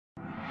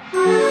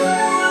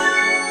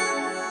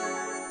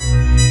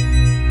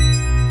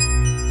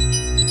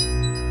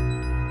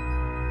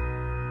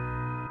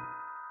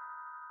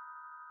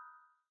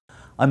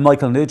I'm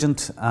Michael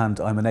Nugent and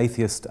I'm an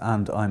atheist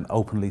and I'm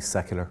openly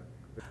secular.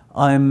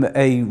 I'm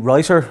a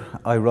writer.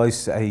 I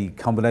write a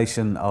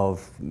combination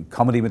of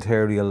comedy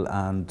material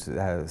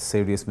and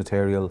serious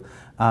material,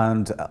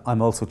 and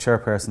I'm also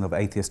chairperson of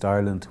Atheist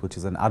Ireland, which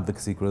is an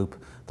advocacy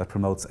group that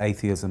promotes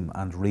atheism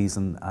and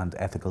reason and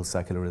ethical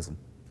secularism.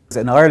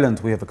 In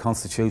Ireland we have a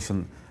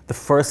constitution, the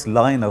first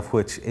line of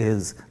which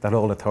is that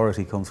all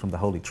authority comes from the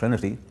Holy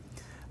Trinity,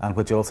 and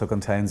which also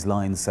contains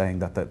lines saying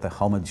that the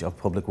homage of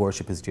public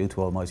worship is due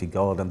to Almighty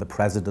God, and the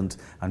President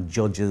and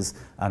judges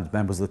and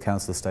members of the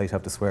Council of State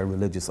have to swear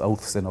religious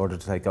oaths in order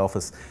to take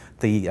office.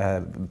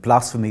 The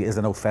blasphemy is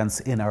an offence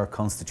in our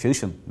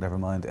constitution, never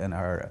mind in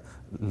our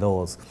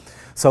laws.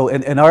 So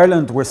in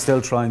Ireland we're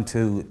still trying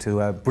to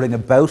bring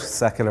about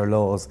secular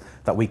laws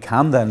that we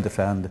can then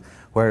defend,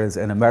 whereas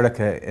in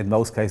America, in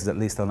most cases, at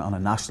least on a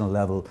national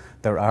level,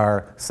 there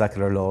are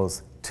secular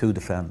laws to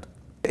defend.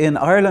 In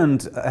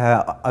Ireland,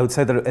 I would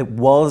say that it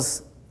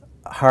was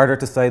harder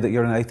to say that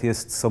you're an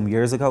atheist some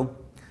years ago.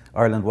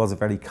 Ireland was a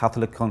very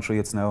Catholic country,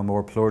 it's now a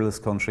more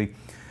pluralist country.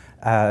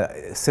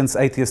 Since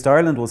Atheist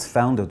Ireland was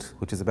founded,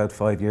 which is about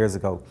 5 years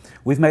ago,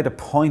 we've made a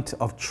point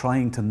of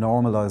trying to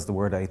normalise the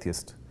word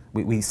atheist.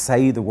 We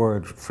say the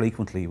word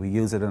frequently, we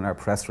use it in our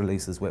press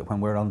releases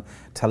when we're on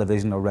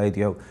television or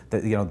radio,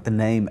 that, you know, the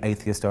name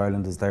Atheist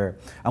Ireland is there.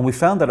 And we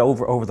found that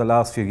over the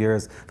last few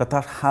years that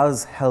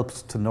has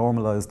helped to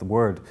normalise the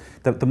word.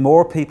 The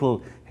more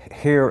people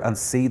hear and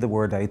see the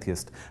word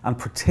atheist, and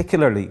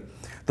particularly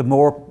the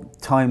more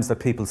times that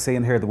people see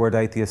and hear the word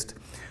atheist,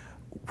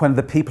 when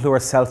the people who are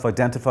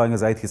self-identifying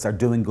as atheists are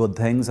doing good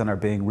things and are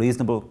being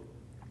reasonable,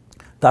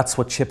 that's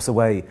what chips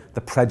away the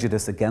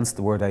prejudice against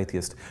the word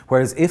atheist.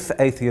 Whereas if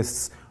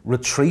atheists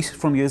retreat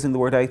from using the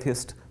word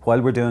atheist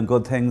while we're doing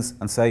good things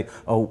and say,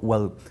 oh,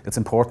 well, it's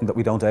important that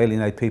we don't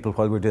alienate people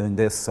while we're doing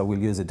this, so we'll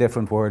use a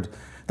different word,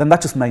 then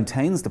that just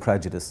maintains the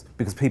prejudice,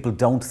 because people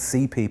don't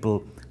see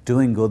people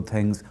doing good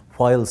things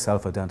while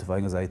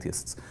self-identifying as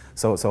atheists.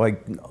 So I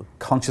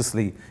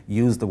consciously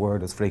use the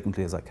word as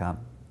frequently as I can.